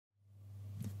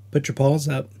Put your paws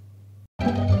up. Hi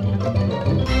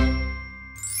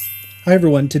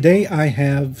everyone, today I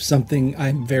have something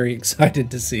I'm very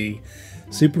excited to see.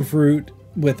 Superfruit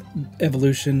with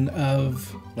evolution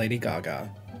of Lady Gaga.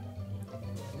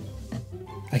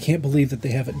 I can't believe that they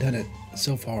haven't done it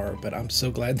so far, but I'm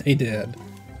so glad they did,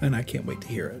 and I can't wait to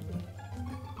hear it.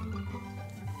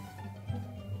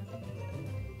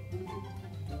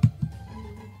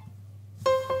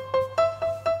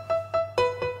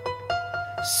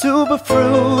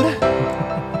 Superfruit,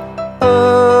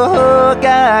 oh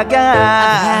Gaga.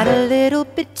 I've had a little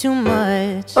bit too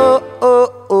much. Oh,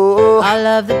 oh, oh. All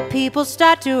of the people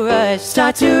start to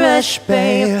rush,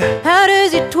 babe. How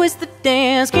does it twist the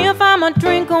dance? Can't find my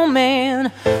drink, oh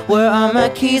man. Where are my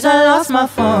keys? I lost my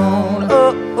phone.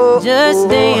 Oh, oh, just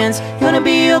dance, gonna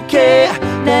be okay.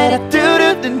 Let it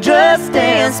do-do, then just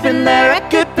dance. Spin that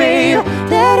record, babe.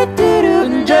 Let it do-do,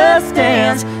 then just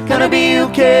dance. Gonna be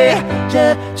okay.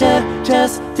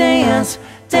 Just dance,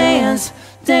 dance,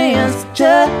 dance.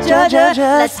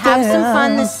 Let's have some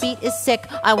fun, this beat is sick.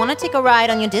 I wanna take a ride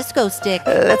on your disco stick.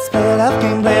 Let's play a love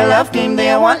game, play a love game. Do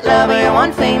you want love or you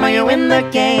want fame? Are you in the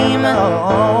game?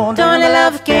 Oh, Don't a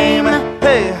love game.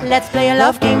 Hey. Let's play a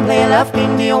love game, play a love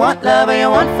game. Do you want love or you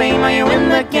want fame? Are you in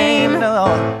the game? No.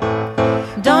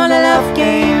 Don't a love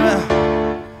game.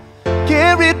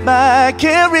 Can't read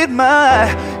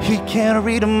he can't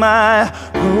read my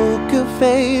poker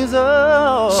face.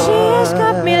 Oh, She's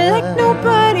got me like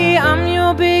nobody. I'm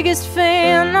your biggest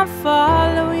fan. I'll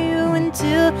follow you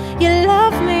until you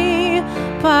love me.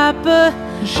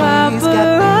 she's got me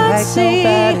like paparazzi.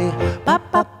 nobody.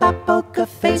 Papa poker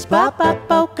face, papa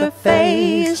poker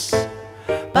face.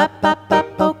 Papa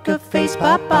poker face,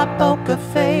 papa poker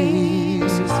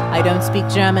face. I don't speak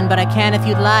German, but I can if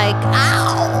you'd like.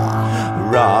 Ow!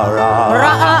 Ra ra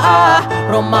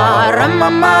Ra Roma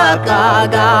Ramama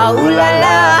Gaga ooh la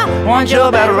la. Want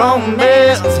your bad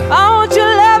romance? I want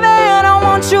your loving, I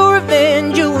want your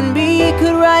revenge. You and me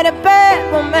could write a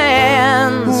bad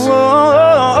romance. I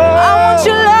want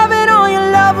your loving, all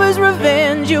your lovers'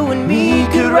 revenge. You and me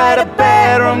could write a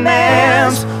bad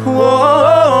romance. Want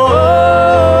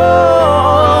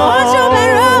your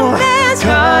bad romance?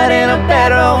 Caught in a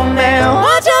bad romance.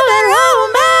 Want your bad romance?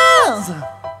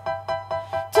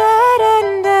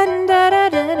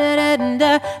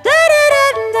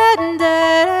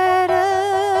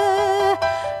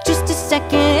 Just a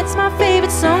second, it's my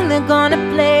favorite song they're gonna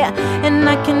play, and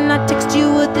I cannot text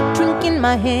you with a drink in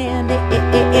my hand.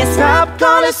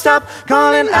 Stop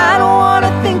calling, I don't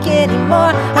wanna think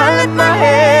anymore. I let my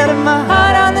head and my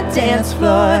heart on the dance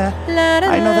floor.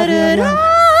 I know that you're young,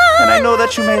 and I know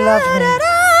that you may love me,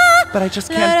 but I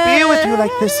just can't be with you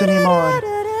like this anymore,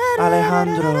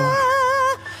 Alejandro.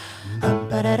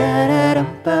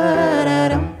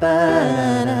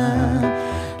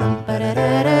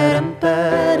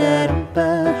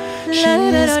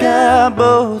 She's got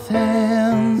both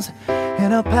hands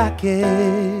in her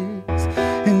pockets,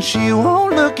 and she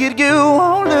won't look at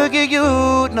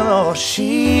you, no.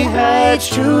 She hides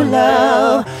true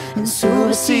love in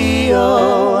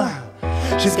Superfruit.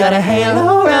 She's got a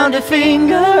halo around her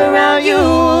finger, around you.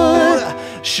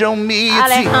 Show me your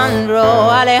teeth, Alejandro.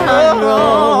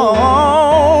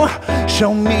 oh,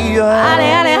 show me your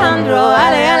Alejandro.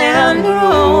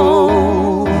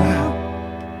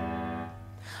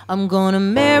 I'm gonna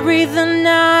marry the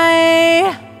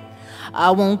night.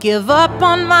 I won't give up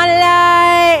on my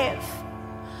life.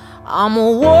 I'm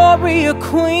a warrior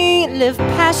queen, live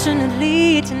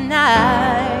passionately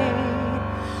tonight.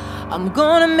 I'm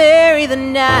gonna marry the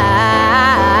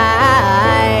night.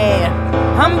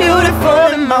 I'm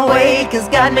beautiful in my way, cause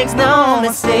God makes no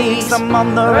mistakes. I'm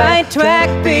on the right track,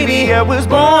 baby. I was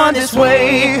born this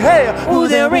way. Hey, Ooh,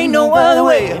 there ain't no other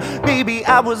way. Baby,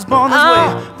 I was born this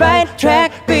way. Right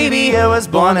track, baby. I was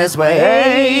born this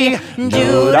way.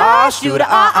 Judah,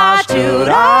 Judah,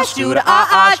 Judah,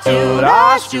 Judah,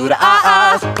 Judah,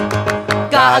 Judah,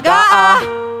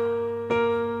 Gaga.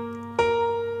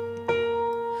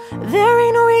 There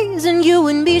ain't no reason you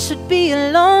and me should be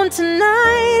alone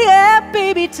tonight. Yeah,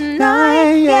 baby,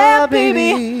 tonight. Yeah,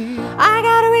 baby. I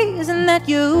got a reason that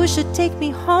you should take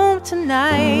me home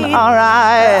tonight.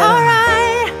 Alright,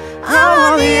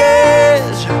 I'm on the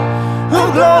edge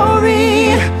of glory,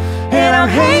 and I'm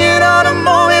hanging on a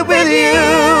moment with you.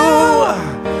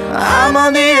 I'm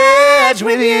on the edge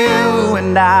with you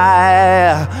and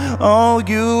I. Oh,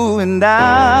 you and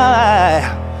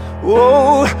I.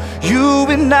 Oh, you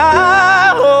and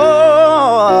I.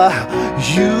 Oh,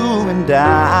 you and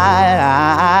I.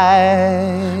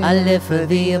 live for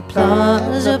the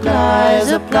applause, applause,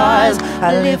 applause. applause.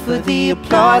 I live for the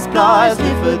applause, applause.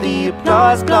 Live for the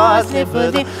applause, applause. Live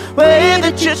for the way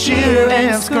that you cheer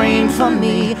and scream for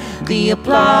me. The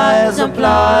applause,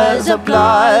 applause,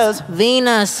 applause.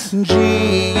 Venus,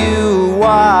 G-U-Y.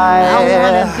 I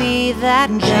wanna be that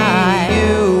guy.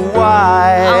 G-U-Y.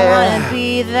 I wanna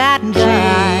be that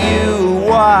guy.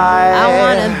 G-U-Y. I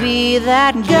wanna be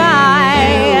that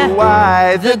guy.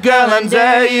 G-U-Y. The girl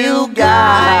under you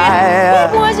guy.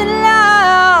 It wasn't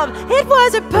love, it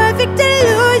was a perfect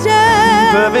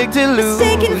illusion. Perfect illusion.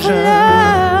 Mistaken for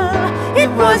love. It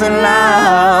wasn't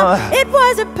love, it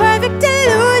was a perfect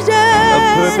illusion.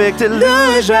 A perfect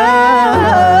illusion.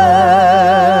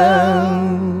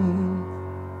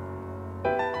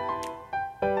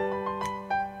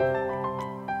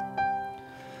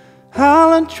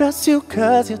 I'll undress you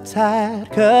 'cause you're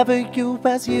tired, cover you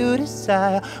as you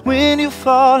desire. When you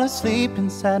fall asleep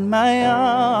inside my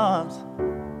arms,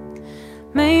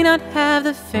 May not have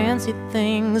the fancy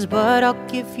things, but I'll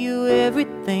give you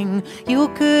everything you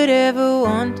could ever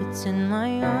want. It's in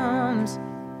my arms.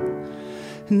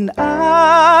 and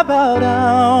I bow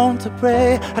down to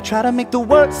pray. I try to make the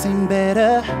world seem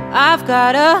better, I've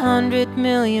got 100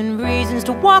 million reasons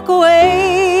to walk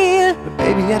away. but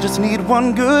baby, I just need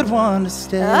one good one to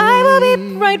stay. I will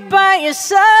be right by your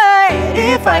side.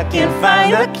 If I can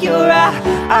find a cure,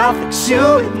 I'll fix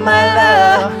you with my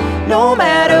love. No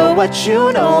matter what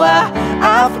you know,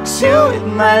 I'll fix you with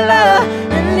my love.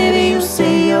 And if you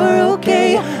say you're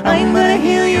okay, I'm gonna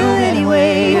heal you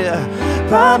anyway.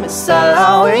 Promise I'll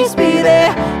always be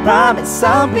there. Promise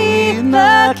I'll be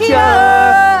the cure.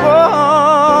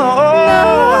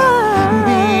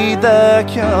 Be the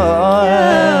cure.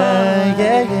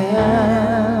 Yeah, yeah.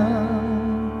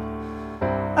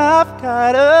 I've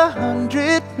got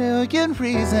 100 million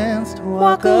reasons to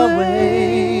walk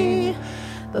away,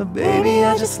 but baby,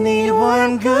 I just need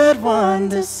one good one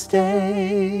to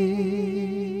stay.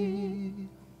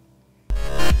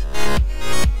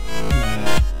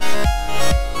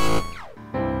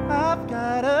 I've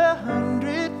got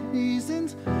 100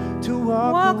 reasons to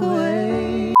walk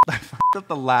away. I fucked up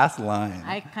the last line.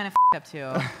 I kind of f***ed up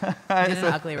too. I did an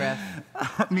ugly riff.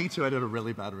 Me too, I did a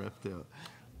really bad riff too.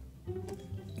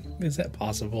 Is that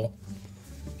possible?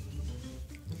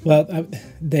 Well,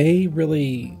 they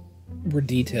really were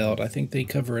detailed. I think they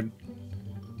covered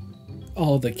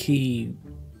all the key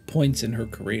points in her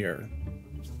career.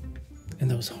 And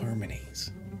those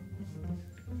harmonies.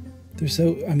 They're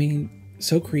so, I mean,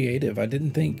 so creative. I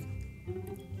didn't think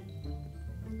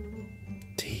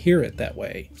to hear it that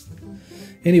way.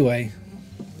 Anyway,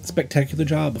 spectacular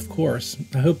job, of course.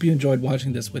 I hope you enjoyed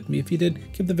watching this with me. If you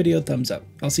did, give the video a thumbs up.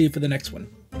 I'll see you for the next one.